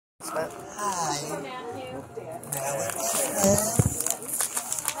Matt. Hi. Matthew. Now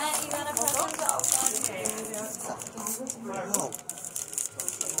Matt, you got a present to open? Oh.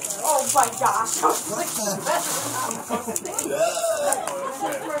 Oh my gosh. What the?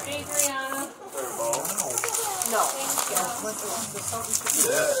 For Adriana. No. Thank you.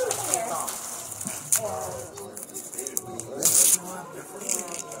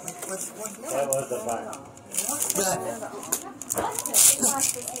 That was the fun. He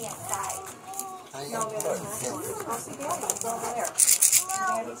wants to see inside. I am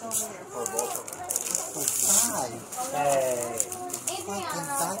Hi. Hey.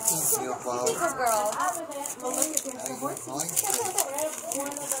 Adriana. Thank you, Bo. Good girl. Are you going to? What is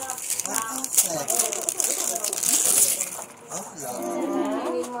that? Oh, yeah.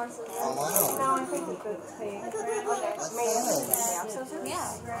 You need more scissors? Oh, wow. What's that?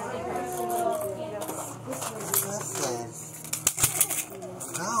 Yeah. What's that?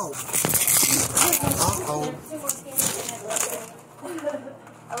 No. Uh-oh.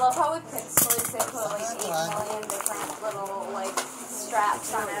 I love how with kids toys they put like 8 million different little like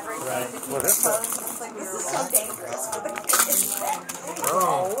straps on everything Right. to keep What it is closed. And it's like, this is so dangerous for the kids.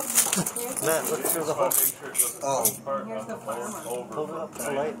 Oh. Matt, look through the hole. Oh. Hold it up to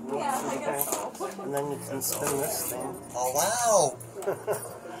the light. Yeah, I guess so. And then you can spin this thing. Oh, wow.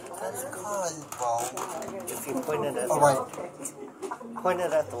 That's cool, Bo. If you point it at All right.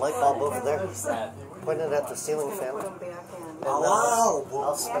 the light bulb over there. Point it at the ceiling fan. Oh, wow.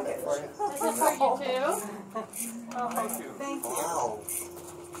 I'll spin it for you. This is for you too. Wow.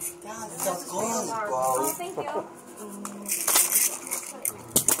 That's so good, Oh, Bo. thank you.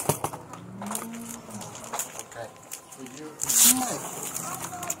 Okay. Hey.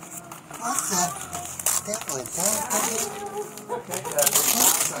 What's that? That was that.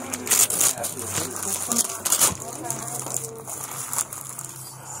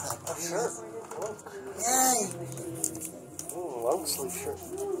 Oh, sure. Look. Yay. Long sleeve shirt.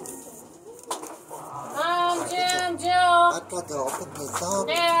 Jim, Jill, I got to open this up.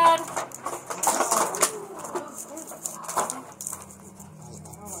 Dad.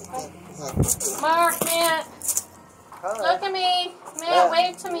 Mark, Matt, Hi. look at me. Matt,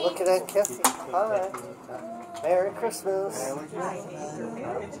 wave to me. Look at Aunt Kathy. Hi. Merry Christmas. I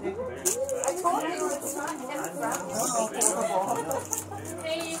told you it's not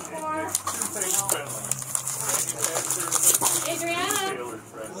Hey, you four. Adriana.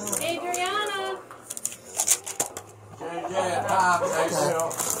 Adriana.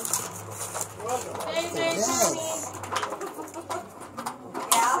 Hey, Tommy.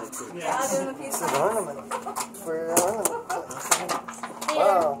 Yeah, I'll do a piece It's an ornament. For your ornament. Here.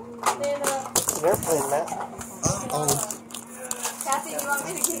 Wow. Stand up. It's an airplane, Matt. Uh-oh. Kathy, do you want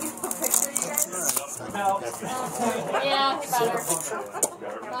me to get you a picture, you guys? Yeah, better.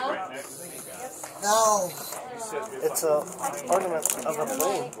 Huh? No. It's an ornament of a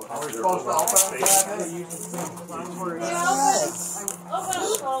plane. Are we supposed to open it? Yes. Open up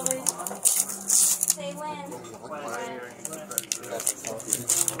slowly. Say when.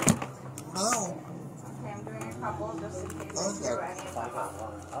 No. Okay, I'm doing a couple just in case I Oh, screw yeah. any of them up.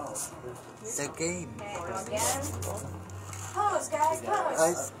 The game. Okay, again. Pose, guys, pose. I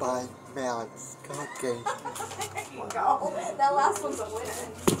spy Max. Okay. There you go. That last one's a winner.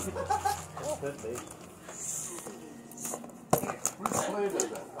 Could be. Which sleeve is it?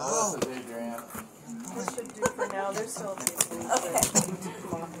 Oh, this is Adrian. This should do for now. There's still a few things. Okay.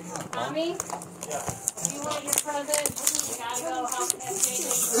 Tommy? You want your present? You gotta go help SJ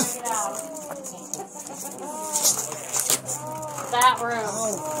bring it out. That room.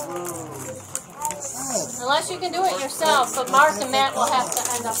 Unless you can do it yourself, but Mark and Matt will have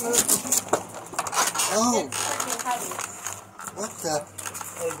to end up moving. Oh, It's freaking heavy. what the?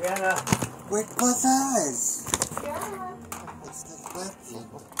 Adriana. Wait, what's that? Yeah. It's the blessing.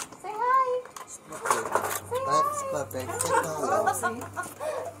 Say hi. That's my big signal.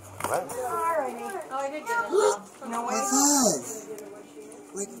 What? Alrighty. Oh, I did get it. No way. What's that?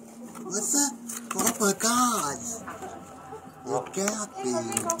 Wait, what's that? Oh my God! It can't be. It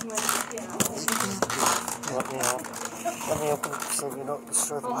can't be. Let me open it so you don't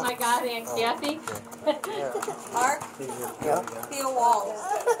destroy the Oh box. my God, Aunt Kathy. Yeah. Mark, Yeah. be a wall. A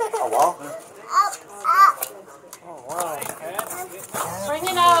wall? Oh, wow. Bring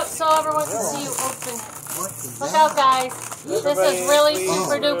it out so everyone can see you open. What is Look that? out, guys. This is really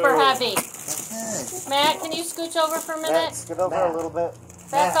super duper heavy. What's that? Matt, can you scooch over for a minute? Matt, get over a little bit.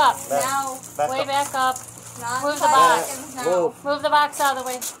 Back up. Back. Now, Back way up. back up. Move the Back. box. Move. Move the box out of the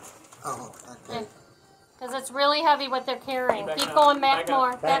way. Oh, okay. Because it's really heavy what they're carrying. Keep going back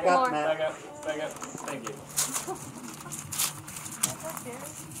more. Back more. Back up. Back up. Thank you.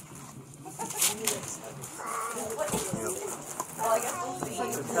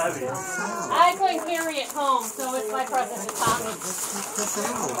 It's heavy. I couldn't carry it home, so it's my present to Tommy. Let's take this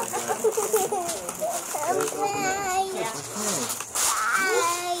out.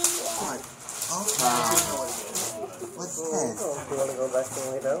 What's this? You want to go back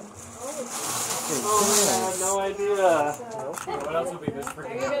and lay down? I have no idea. What else would be this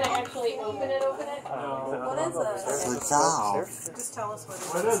Are you going to actually open it? What is it? It's out. Just tell us what it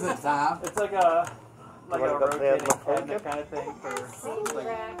is. What is it, Tom? It's like a rotating cabinet kind of thing for like,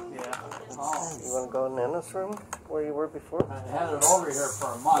 yeah. Oh. You want to go in Nana's room where you were before? I had it over here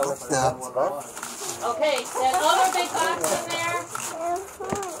for a month. What's but I that? don't know what it was. Okay, that other big box in there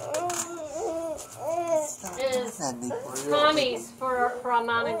is Tommy's from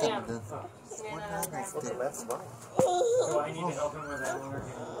Mom and Jim. What's the mess about? Do I need to help him with that one?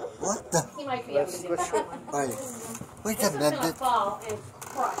 What the? He might be able to do Let's that. Wait. Wait a It's going to minute. fall and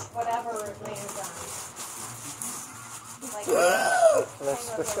crush whatever it lands on. Like, Let's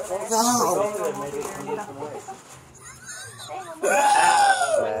squish it one. No.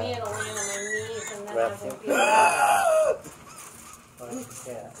 with me, it'll land on my knees and then I won't be able to.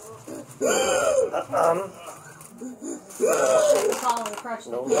 Fall and crush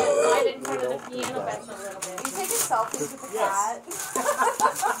the piano. I didn't front of the piano bench a little bit. You taking selfies with the cat?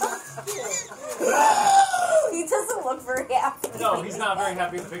 He doesn't look very happy. No, he's not very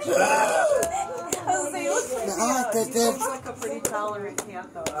happy with the picture. I was like, he looks pretty No, happy. that- He that- looks like a pretty tolerant cat,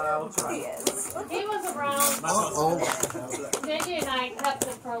 though. I'll try. He is. He was around. Uh-oh. J.J. and I kept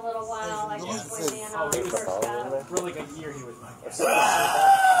him for a little while, I guess, when Nana first got him. For like a year he was my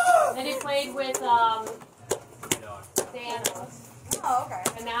cat. And he played with Danos. Oh, okay.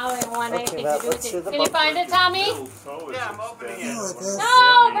 And now they want anything to Matt, do let's with see it. the Can you box. find it, Tommy? Yeah, I'm opening it. No, it is.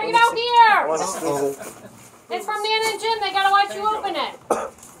 No, bring it out here. Want to squeeze it? It's from Nana and Jim. They gotta watch you open it.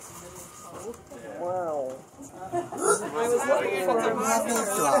 Wow. I was looking for him.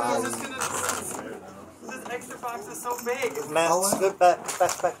 This extra box is so big. Matt, scoot back.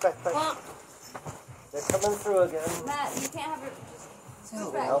 Well, They're coming through again. Matt, you can't have your. Just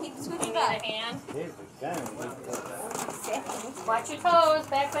scoot back. Help. Keep you scooching need a back. hand. Stand. Watch your toes.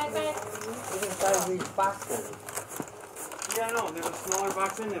 Back. Yeah, I know. There's a smaller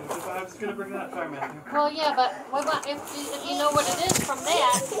box in there. I was gonna bring that. Sorry, Matthew. Well, yeah, but what about if you know what it is from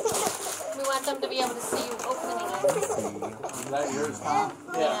that? We want them to be able to see you opening it. Is that yours, Tom?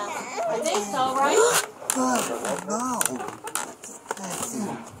 Yeah. I think so, right? No.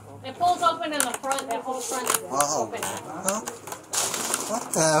 It pulls open in the front. That whole front is Wow. open. Huh? What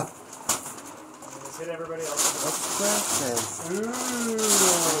the? Let's hit everybody else. What's this? Ooh.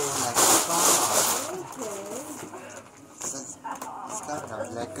 Like a ball. It's kind of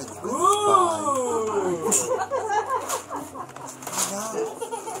like a good ball. No.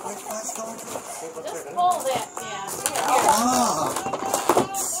 Which one's going to? Just fold it. Yeah. Ah.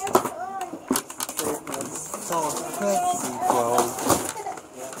 So crazy, bro.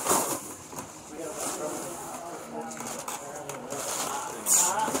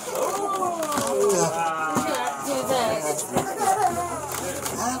 Do this.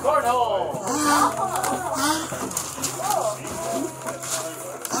 Cornhole.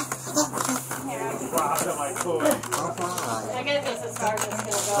 Robbed of my toy. Alright. I guess this is hard. It's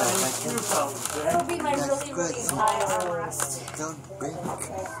gonna go. It'll be my really high armrest. Don't break.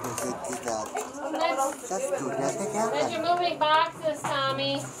 Because it did that. Let's Just do that As again. you're moving boxes,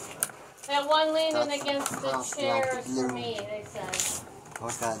 Tommy, that one leaning against the chair is for me, they said.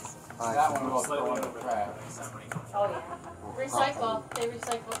 Okay. That one will throw in the trash. Oh, yeah. Recycle. They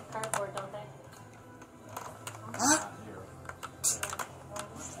recycle cardboard, don't they? Huh?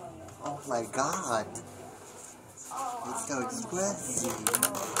 Oh my god. It's so expressive.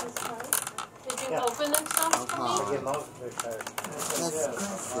 Did you open them some for me? That's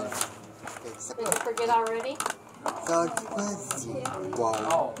expressive. It's Did you forget already? so expressive. Whoa.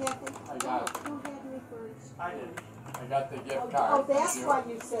 Oh, I got it. I did. I got the gift card. Oh, that's why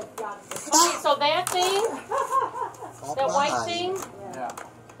you said got it. Okay, so that thing, Oh that white my. thing, Yeah.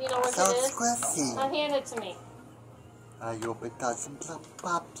 you know what So it is? expressive. Hand it to me. You become some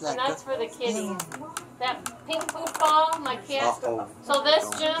pops like And that's for the kitty. That pink poop ball, my cat. Uh-oh. So this,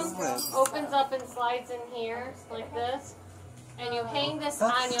 Don't Jim, do it. opens up and slides in here, like this. And you hang this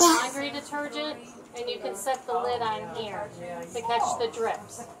on your laundry detergent, and you can set the lid on here to catch the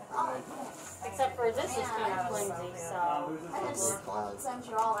drips. Except for this is kind of flimsy, so. Send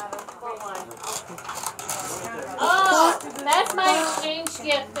you all out of What one? Oh, that's my exchange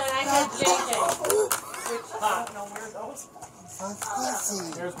gift that I had JJ. I don't know where those.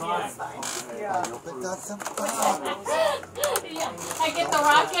 fuzzy. Here's mine. I hope it doesn't fall. Yeah. I get the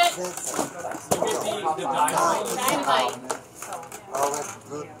rocket. You get the dynamite. Dynamite. Oh, it's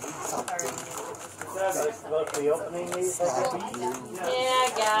good something. Are they supposed to be opening these? Thank you. Yeah, I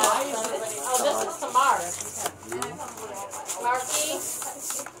guess. Oh, this is to Mark. Marky.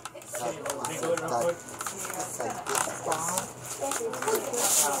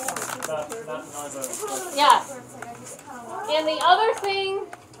 Yeah. And the other thing,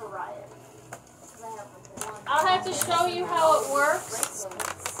 I'll have to show you how it works.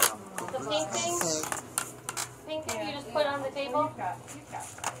 The pink thing. Pink thing you just put on the table.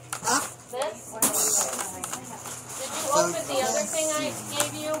 This. Did you open the other thing I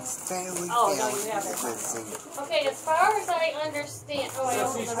gave you? Oh, no, you haven't. Okay, as far as I understand. Oh, I So she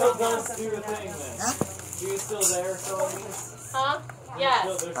opened the still wrong does one. do the thing then. She's still there, so Huh? Yes.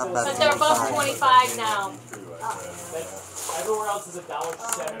 they're still But they're above 25 now. everywhere else is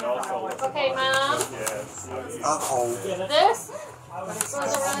 $1.70. Okay, Mom. Uh-oh. This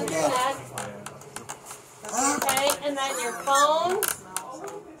goes around your neck. Okay, and then your phone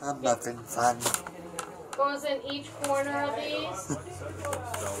I'm having fun. goes in each corner of these.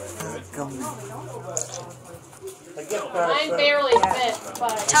 Come A gift card. Mine barely fit,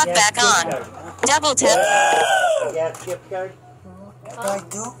 but Talk back on. Double tap. A gas gift card? I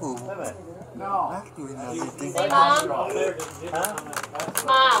do. Wait a minute. I'm doing everything. see, Mom? Huh?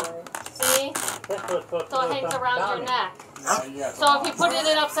 Mom, see? This was supposed So it to hangs go around down. your neck. So if you put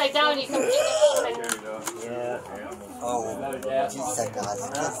it upside down, you can pick it open. Yeah, Oh, geez, I got it.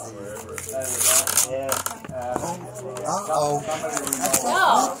 yeah. Uh-oh. No.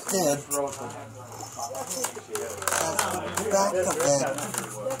 That's it. Back of it.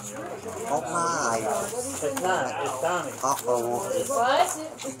 Oh my. It's not, it's Donnie. Uh-oh. What?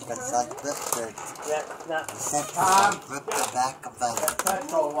 Because I ripped it. That's not. Except I ripped the back of it.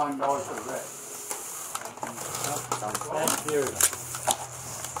 Petrol one goes to Rick. Thank you.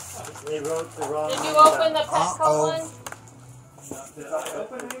 They wrote the wrong. Did you open the Petco Uh-oh. one? Did I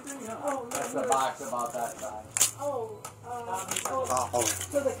open anything? No. That's a box about that size. Uh-oh.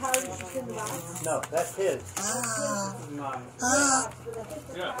 So the card is just in the box? No, that's his. Ah. Mine. Ah.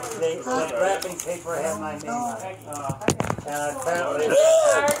 The wrapping paper had my name on it. And apparently,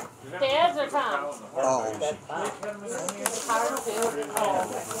 Card? Dad's or Tom's? Oh. that's fine. Card too. Oh.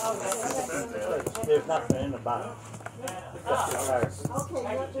 There's nothing in the box. Just the card. Okay,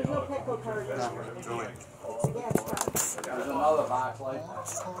 no, there's no Petco card. It's a gas card. There's another box like that.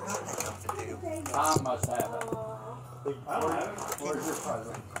 Tom must have it. Where's your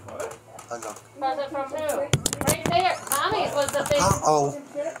present? Present from who? Right there. Tommy's was the big. Uh-oh.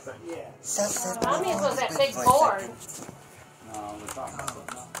 Tommy's was that big board. No, we're talking about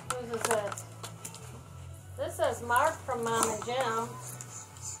something else. Whose is this? This says Mark from Mom and Jim.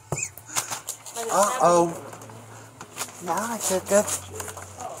 But it's Uh-oh. Now I took it.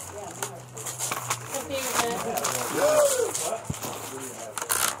 Confusion. You're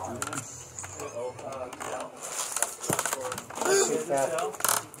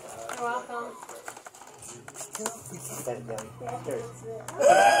welcome.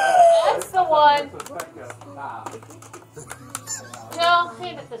 That's the one. Jill,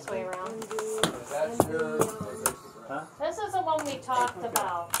 hand it this way around. That's your... This is the one we talked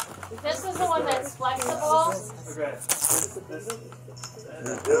about. This is the one that's flexible. Okay.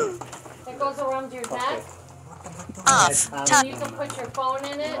 It goes around your neck. Off. And Talk. you can put your phone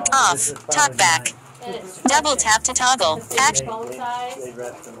in it. Off. Talk back. And it's Double tap to toggle. It's Action. phone size. They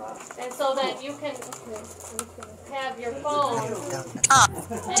wrapped them up. And so that you can have your phone. Off.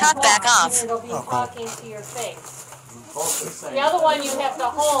 Talk back off. And it'll be talking to your face. The other one you have to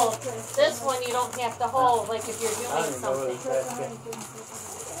hold. This one you don't have to hold, like if you're I doing don't even know what something. it's asking.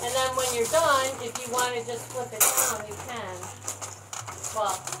 And then when you're done, if you want to just flip it down, you can.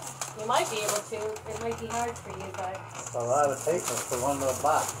 Well, you might be able to. It might be hard for you, but It's a lot of paper for one little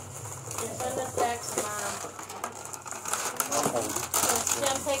box. just send this back to Mom.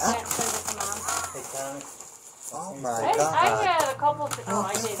 Jim, take that and send it to Mom. Hey, Tommy. Oh my I God. had a couple. Oh,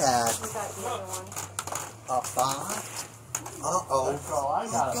 I Look did. at that. We got the other one. A box? Uh-oh. That's all I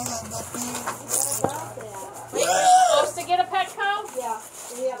got. Look at that thing. Wait, you're supposed to get a Petco? Yeah,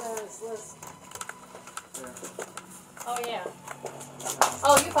 we have it on his list. Oh, yeah.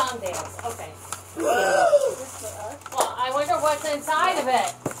 Oh, you found Dad's. Okay. Well, I wonder what's inside of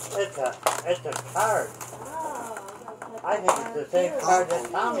it. It's a card. I think it's the same card that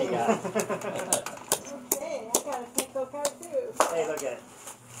Tommy got. Hey, I got a Petco card too. Hey, look at it.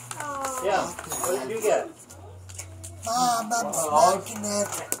 Oh. Yeah, what did you get? Mom, I'm smacking it.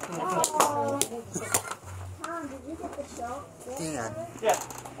 Oh. Tom, did Dan. Yeah.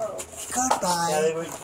 Goodbye. Yeah, they would